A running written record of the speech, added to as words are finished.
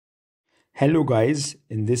Hello guys,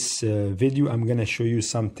 in this video I'm gonna show you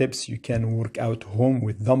some tips you can work out home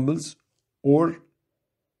with dumbbells or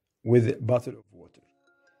with a bottle of water.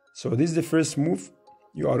 So this is the first move.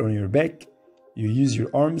 You are on your back, you use your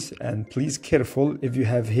arms, and please careful, if you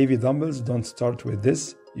have heavy dumbbells, don't start with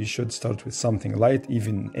this. You should start with something light,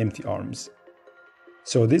 even empty arms.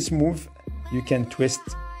 So this move, you can twist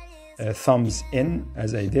thumbs in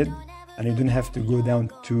as I did, and you don't have to go down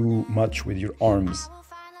too much with your arms.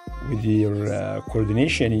 With your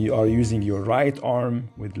coordination, you are using your right arm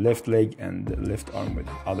with left leg and left arm with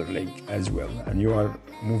other leg as well, and you are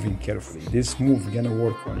moving carefully. This move is gonna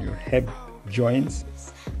work on your hip joints,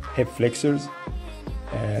 hip flexors,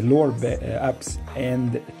 lower abs,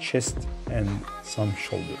 and chest and some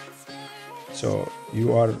shoulder. So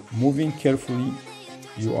you are moving carefully,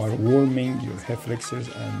 you are warming your hip flexors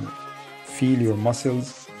and feel your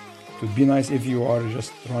muscles. It would be nice if you are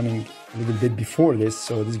just running a little bit before this,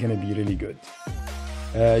 so this is going to be really good.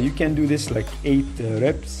 You can do this like 8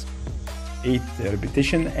 reps, 8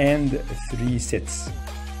 repetition, and 3 sets.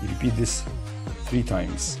 You repeat this 3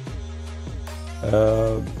 times.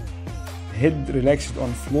 Head relaxed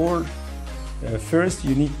on floor. First,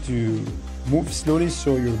 you need to move slowly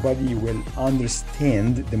so your body will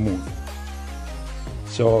understand the move.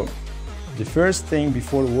 So the first thing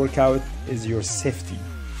before workout is your safety.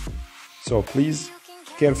 So please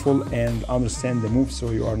careful and understand the move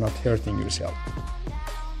so you are not hurting yourself.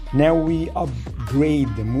 Now we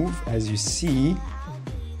upgrade the move. As you see,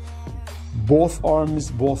 both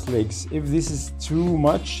arms, both legs. If this is too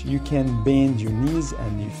much, you can bend your knees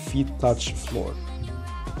and your feet touch floor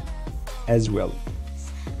as well.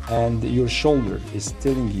 And your shoulder is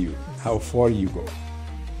telling you how far you go.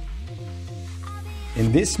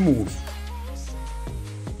 In this move,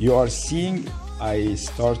 you are seeing I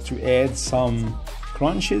start to add some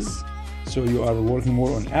crunches, so you are working more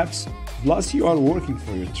on abs, plus you are working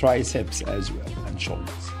for your triceps as well and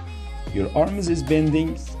shoulders. Your arms is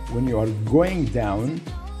bending when you are going down,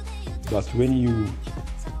 but when you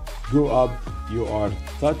go up, you are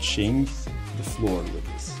touching the floor with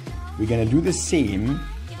this. We're gonna do the same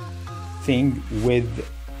thing with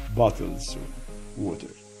bottles of water.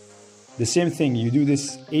 The same thing, you do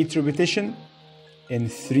this 8 repetition in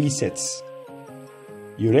 3 sets.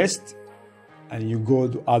 You rest and you go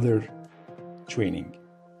to other training.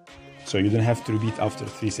 So you don't have to repeat after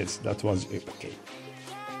 3 sets. That was okay.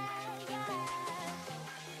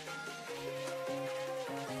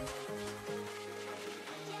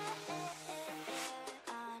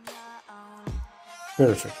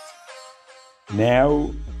 Perfect.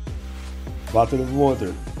 Now, bottle of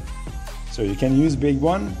water. So you can use big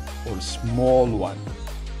one or small one.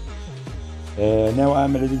 Now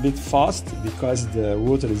I'm a little bit fast because the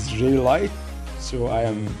water is really light, so I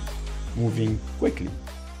am moving quickly.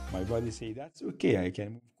 My body say that's okay, I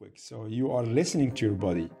can move quick. So you are listening to your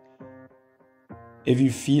body. If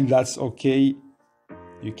you feel that's okay,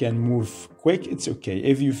 you can move quick, it's okay.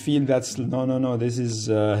 If you feel that's no, this is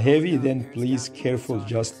heavy, then please careful,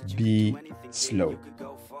 just be slow.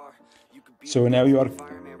 So now you are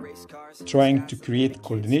trying to create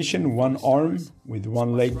coordination, one arm with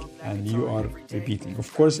one leg, and you are repeating.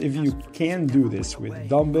 Of course, if you can do this with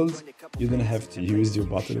dumbbells, you don't have to use your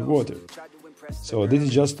bottle of water. So this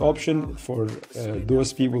is just option for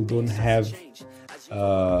those people don't have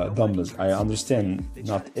dumbbells. I understand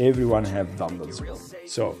not everyone have dumbbells,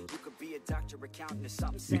 so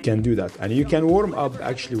you can do that, and you can warm up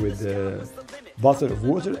actually with a bottle of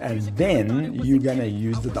water, and then you're gonna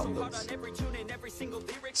use the dumbbells.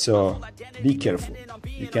 So be careful.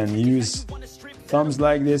 You can use thumbs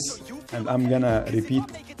like this, and I'm gonna repeat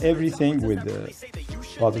everything with the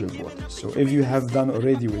bottle of water. So if you have done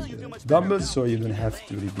already with the dumbbells, so you don't have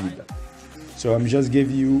to repeat that. So I'm just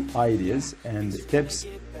giving you ideas and tips,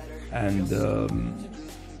 and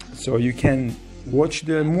so you can watch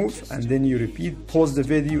the move and then you repeat, pause the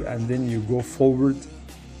video, and then you go forward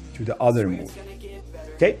to the other move.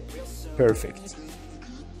 Okay, perfect.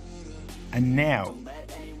 And now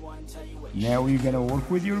you're gonna work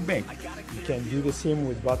with your back. You can do the same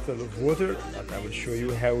with bottle of water, but I will show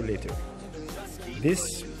you how later.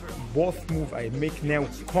 This both move I make now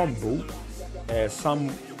combo, some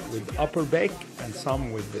with upper back and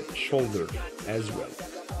some with the shoulder as well.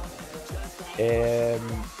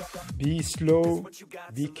 Be slow,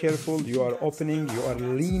 be careful. You are opening, you are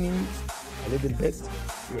leaning a little bit,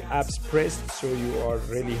 your abs pressed, so you are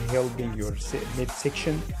really helping your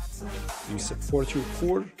midsection. You support your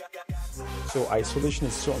core. So isolation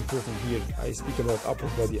is so important here. I speak about upper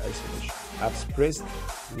body isolation. Abs pressed,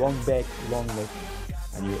 long back, long neck,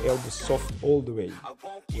 and your elbows soft all the way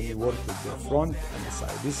when you work with the front and the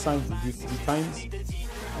side. This time you do 3 times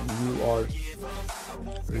and you are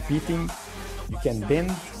repeating. You can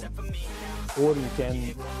bend or you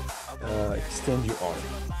can extend your arm.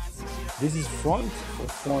 This is front, for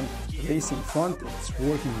front, racing front. It's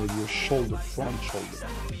working with your shoulder, front shoulder,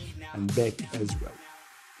 and back as well.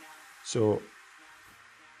 So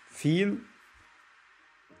feel,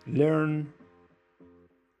 learn,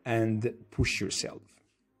 and push yourself.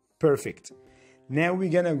 Perfect. Now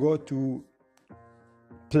we're gonna go to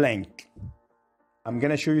plank. I'm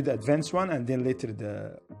gonna show you the advanced one and then later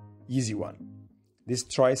the easy one. This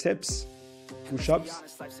triceps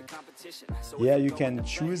push-ups. Yeah, you can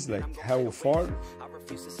choose like how far.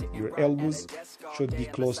 Your elbows should be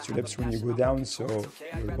close to lips when you go down, so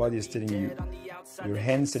your body is telling you. Your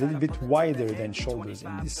hands a little bit wider than shoulders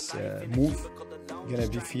in this move. You're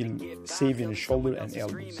gonna feel safe in your shoulder and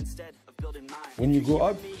elbows. When you go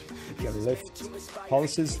up, you can lift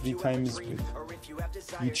pulses 3 times with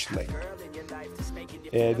each leg.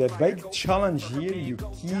 The big challenge here, you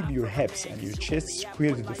keep your hips and your chest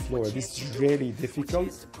square to the floor. This is really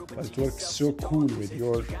difficult, but it works so cool with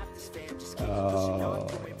your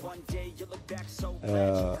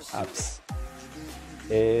abs.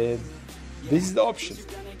 This is the option.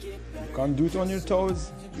 You can't do it on your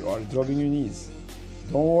toes, you are dropping your knees.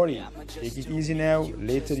 Don't worry, take it easy now,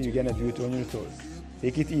 later you're gonna do it on your toes.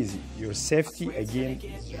 Take it easy. Your safety, again,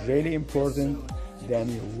 is really important than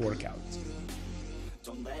your workout.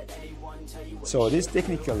 So this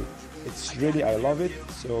technical, it's really, I love it.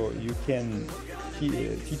 So you can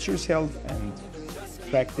teach yourself and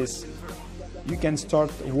practice. You can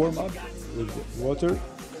start warm up with water,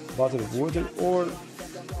 bottle of water, or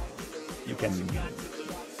you can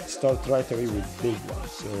start right away with big one.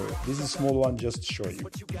 So this is a small one just to show you.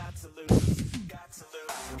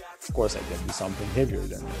 Of course I can do something heavier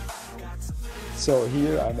than that. So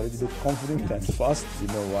here I'm a little bit confident and fast. You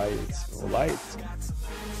know why it's so light.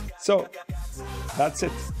 So that's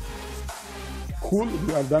it. Cool,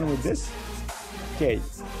 we are done with this. Okay,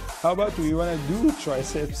 how about we wanna do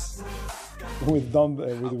triceps with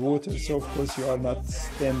water? So of course you are not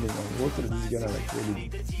standing on water. This is gonna like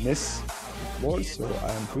really miss floor, so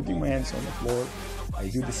I am putting my hands on the floor. I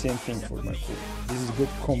do the same thing for my core. This is good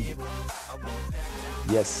combo.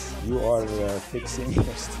 Yes, you are fixing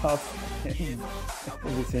your stuff and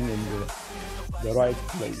everything in the right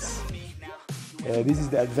place. This is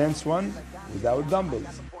the advanced one without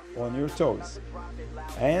dumbbells on your toes,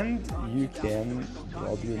 and you can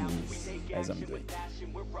drop your knees as I'm doing.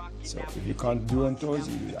 So if you can't do on toes,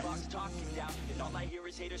 you do that.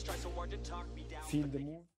 Feel the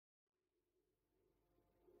move.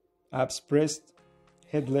 Abs pressed,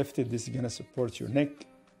 head lifted. This is gonna support your neck.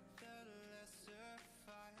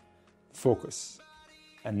 Focus.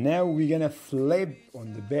 And now we're gonna flip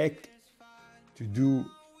on the back to do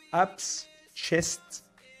abs, chest.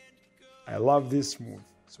 I love this move.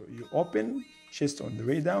 So you open, chest on the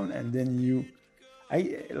way down, and then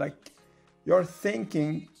you're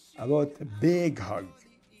thinking about a big hug.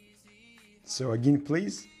 So again,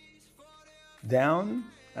 please, down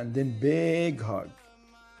and then big hug.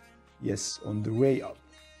 Yes, on the way up.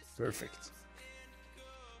 Perfect.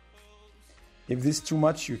 If this is too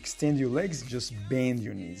much, you extend your legs, just bend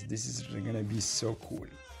your knees. This is gonna be so cool.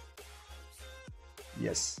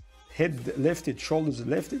 Yes, head lifted, shoulders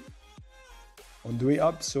lifted on the way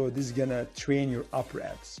up. So this is gonna train your upper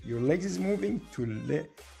abs. Your legs is moving to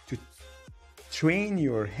train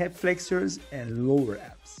your hip flexors and lower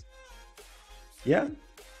abs. Yeah?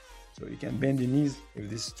 So you can bend your knees if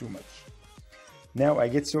this is too much. Now I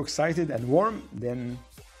get so excited and warm, then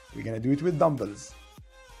we're gonna do it with dumbbells.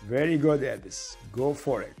 Very good at this. Go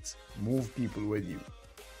for it. Move people with you.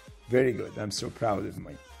 Very good. I'm so proud of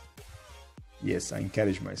my. Yes, I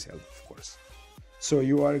encourage myself, of course. So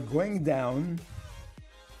you are going down.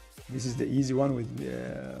 This is the easy one with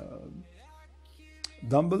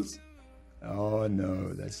dumbbells. Oh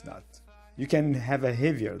no, that's not. You can have a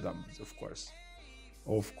heavier dumbbells, of course.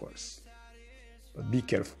 Of course. But be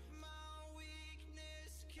careful.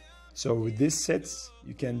 So with these sets,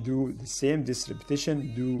 you can do the same, this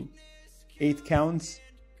repetition, do 8 counts,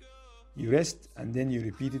 you rest, and then you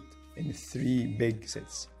repeat it in 3 big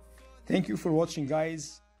sets. Thank you for watching,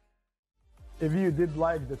 guys. If you did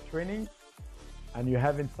like the training and you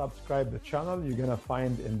haven't subscribed the channel, you're gonna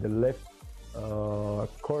find in the left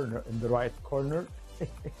corner, in the right corner,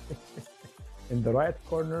 in the right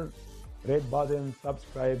corner, red button,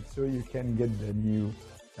 subscribe, so you can get the new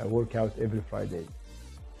workout every Friday.